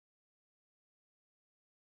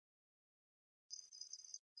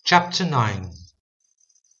Chapter 9.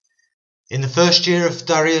 In the first year of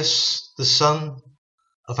Darius, the son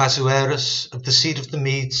of Ahasuerus, of the seed of the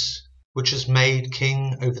Medes, which was made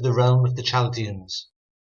king over the realm of the Chaldeans.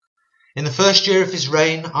 In the first year of his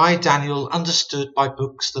reign, I, Daniel, understood by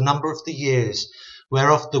books the number of the years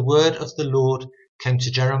whereof the word of the Lord came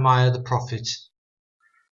to Jeremiah the prophet,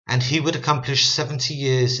 and he would accomplish 70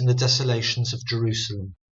 years in the desolations of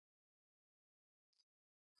Jerusalem.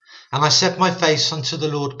 And I set my face unto the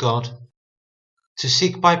Lord God, to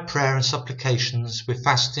seek by prayer and supplications with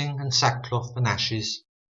fasting and sackcloth and ashes.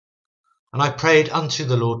 And I prayed unto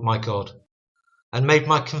the Lord my God, and made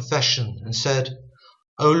my confession, and said,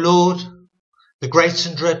 O Lord, the great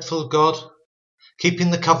and dreadful God, keeping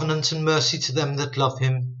the covenant and mercy to them that love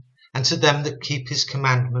him, and to them that keep his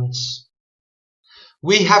commandments.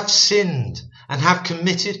 We have sinned, and have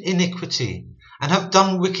committed iniquity, and have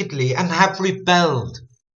done wickedly, and have rebelled,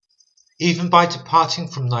 even by departing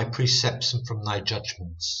from thy precepts and from thy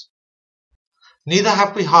judgments. Neither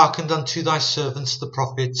have we hearkened unto thy servants the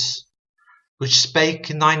prophets, which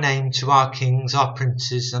spake in thy name to our kings, our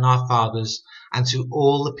princes, and our fathers, and to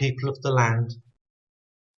all the people of the land.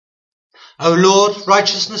 O Lord,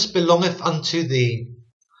 righteousness belongeth unto thee,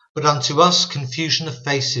 but unto us confusion of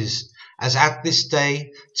faces, as at this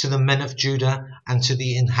day to the men of Judah and to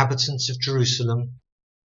the inhabitants of Jerusalem,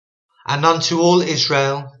 and unto all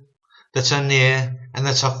Israel that are near and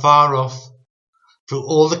that are far off, through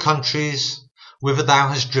all the countries whither thou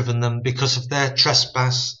hast driven them, because of their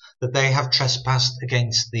trespass that they have trespassed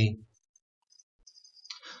against thee.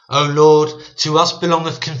 O Lord, to us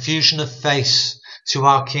belongeth confusion of face, to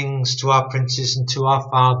our kings, to our princes, and to our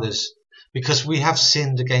fathers, because we have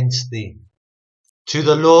sinned against thee. To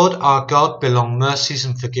the Lord our God belong mercies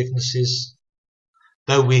and forgivenesses,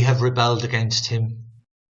 though we have rebelled against him.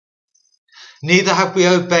 Neither have we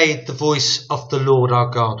obeyed the voice of the Lord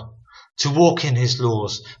our God, to walk in his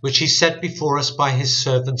laws, which he set before us by his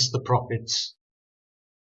servants the prophets.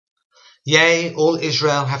 Yea, all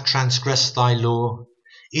Israel have transgressed thy law,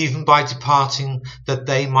 even by departing, that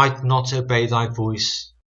they might not obey thy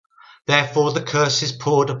voice. Therefore the curse is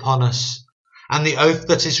poured upon us, and the oath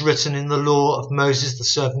that is written in the law of Moses the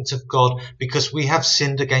servant of God, because we have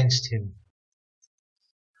sinned against him.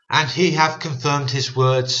 And he hath confirmed his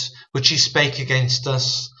words, which he spake against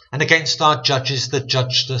us, and against our judges that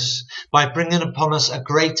judged us, by bringing upon us a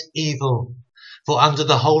great evil. For under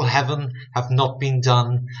the whole heaven have not been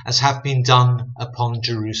done, as have been done upon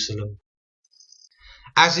Jerusalem.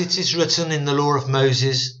 As it is written in the law of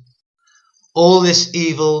Moses, all this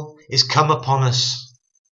evil is come upon us.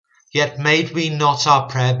 Yet made we not our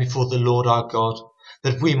prayer before the Lord our God,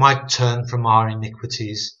 that we might turn from our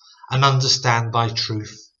iniquities, and understand thy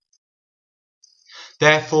truth.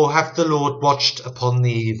 Therefore hath the Lord watched upon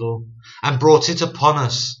the evil, and brought it upon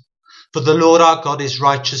us. For the Lord our God is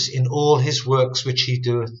righteous in all his works which he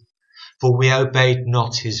doeth, for we obeyed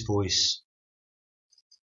not his voice.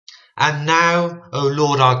 And now, O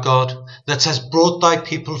Lord our God, that hast brought thy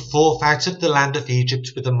people forth out of the land of Egypt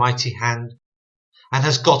with a mighty hand, and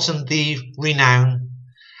hast gotten thee renown,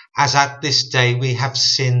 as at this day we have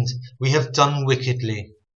sinned, we have done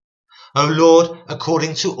wickedly. O Lord,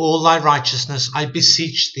 according to all thy righteousness, I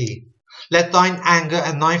beseech thee, let thine anger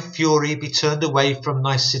and thy fury be turned away from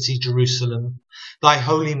thy city Jerusalem, thy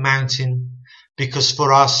holy mountain, because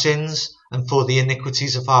for our sins and for the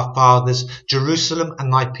iniquities of our fathers, Jerusalem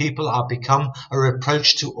and thy people are become a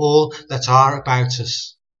reproach to all that are about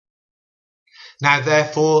us. Now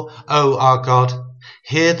therefore, O our God,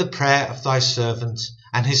 hear the prayer of thy servant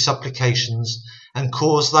and his supplications, and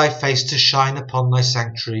cause thy face to shine upon thy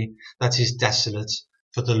sanctuary that is desolate,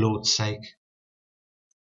 for the Lord's sake.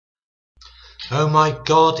 O my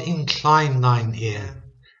God, incline thine ear,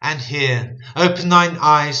 and hear. Open thine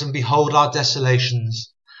eyes, and behold our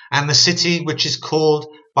desolations, and the city which is called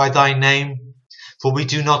by thy name. For we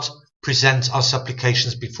do not present our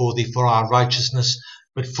supplications before thee for our righteousness,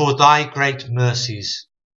 but for thy great mercies.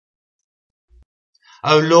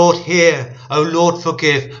 O Lord, hear. O Lord,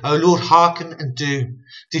 forgive. O Lord, hearken and do.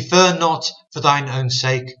 Defer not for thine own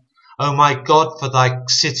sake. O my God, for thy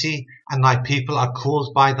city and thy people are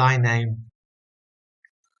called by thy name.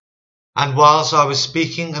 And whilst I was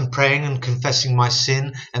speaking and praying and confessing my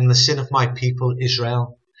sin and the sin of my people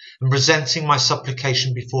Israel, and presenting my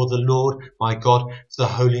supplication before the Lord my God for the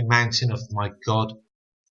holy mountain of my God.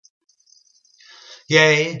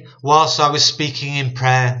 Yea, whilst I was speaking in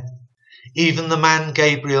prayer, even the man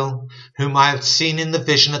Gabriel, whom I had seen in the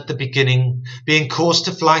vision at the beginning, being caused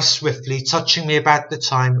to fly swiftly, touching me about the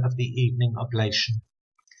time of the evening oblation.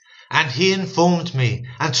 And he informed me,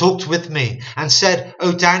 and talked with me, and said,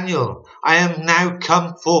 O Daniel, I am now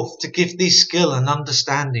come forth to give thee skill and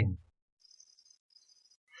understanding.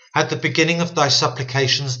 At the beginning of thy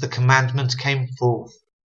supplications the commandment came forth,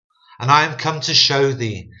 and I am come to show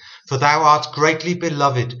thee, for thou art greatly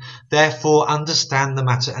beloved, therefore understand the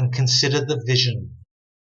matter and consider the vision.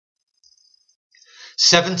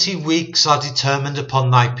 70 weeks are determined upon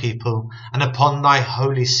thy people and upon thy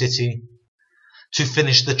holy city, to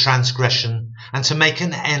finish the transgression, and to make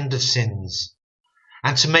an end of sins,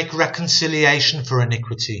 and to make reconciliation for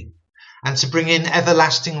iniquity, and to bring in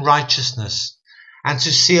everlasting righteousness, and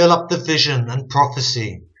to seal up the vision and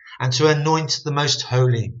prophecy, and to anoint the most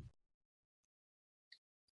holy.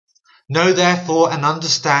 Know therefore and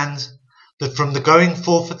understand that from the going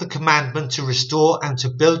forth of the commandment to restore and to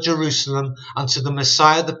build Jerusalem unto the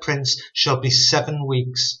Messiah the Prince shall be 7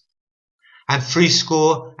 weeks, and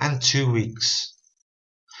 62 weeks.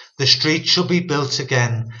 The street shall be built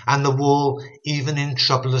again, and the wall even in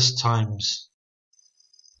troublous times.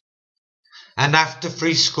 And after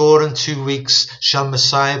 62 weeks shall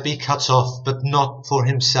Messiah be cut off, but not for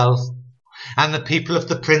himself. And the people of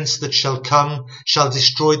the prince that shall come shall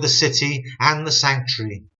destroy the city and the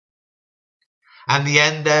sanctuary. And the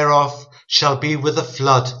end thereof shall be with a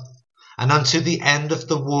flood, and unto the end of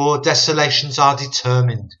the war desolations are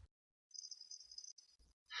determined.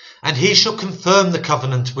 And he shall confirm the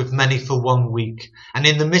covenant with many for 1 week, and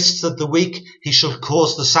in the midst of the week he shall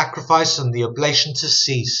cause the sacrifice and the oblation to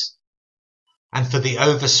cease. And for the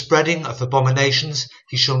overspreading of abominations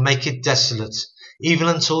he shall make it desolate, even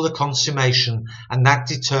until the consummation, and that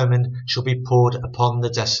determined shall be poured upon the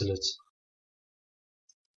desolate.